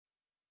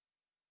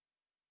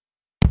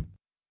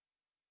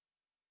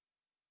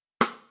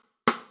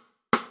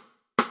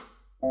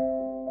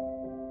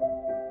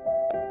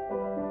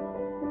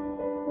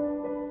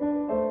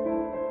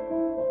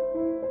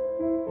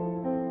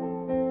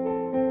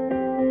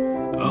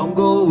I'm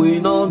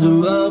going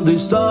under, and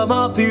this time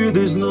I fear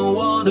there's no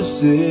one to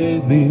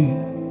save me.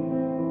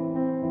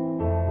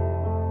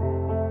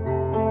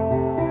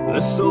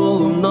 It's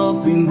all or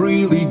nothing,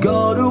 really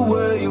got a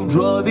way of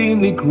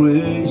driving me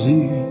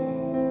crazy.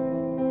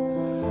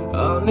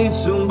 I need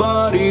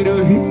somebody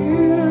to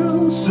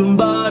heal,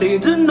 somebody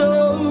to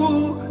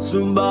know,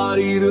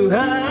 somebody to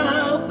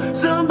have,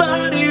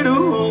 somebody to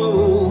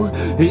hold.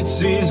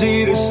 It's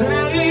easy to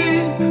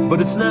say,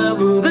 but it's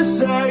never the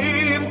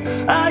same.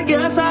 I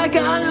guess I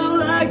kinda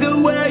like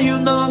the way you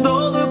numbed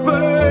all the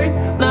pain.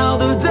 Now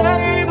the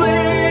day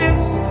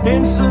bleeds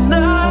into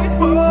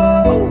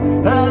nightfall,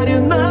 and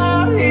you're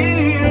not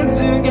here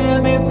to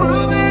get me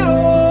through it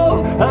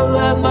all. I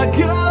let my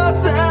guard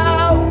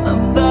down,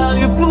 and then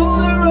you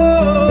pulled the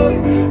rug.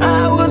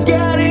 I was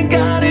getting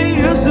kinda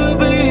used to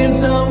being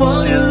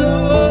someone you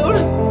loved.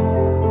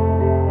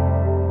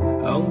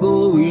 I'm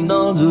going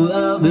under,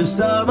 and this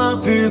time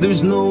I fear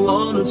there's no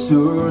one to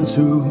turn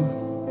to.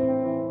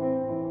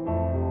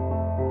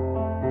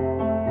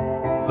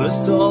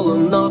 This all or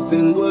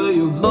nothing way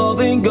of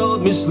loving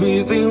got me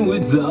sleeping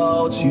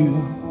without you.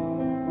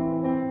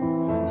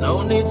 Now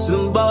I need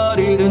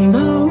somebody to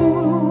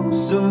know,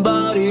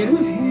 somebody to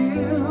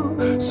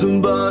heal,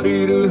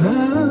 somebody to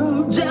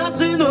have, just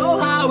to know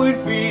how it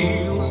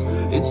feels.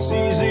 It's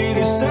easy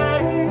to say,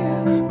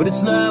 but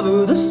it's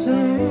never the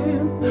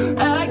same.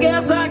 I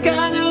guess I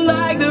kinda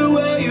like the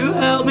way you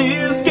help me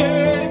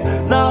escape.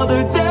 Now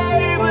the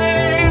day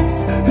bleeds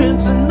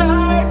into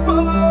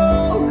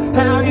nightfall,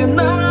 and you're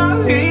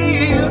not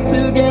here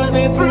to get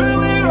me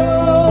through it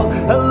all.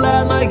 I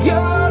let my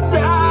guard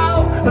down,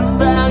 and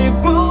then you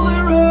pulled the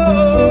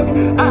rug.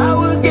 I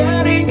was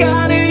getting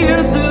kinda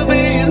used to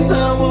being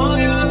someone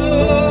you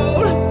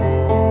loved.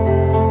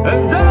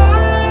 And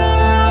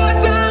I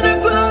tend to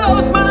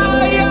close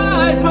my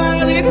eyes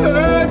when it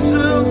hurts.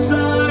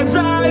 Sometimes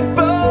I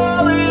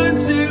fall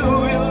into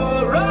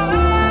your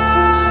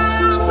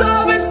arms.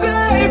 I'll be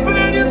safe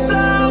in your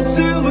sound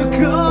till I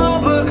come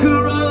back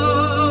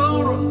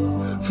around.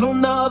 For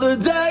another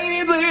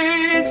day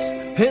bleeds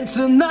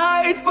into night.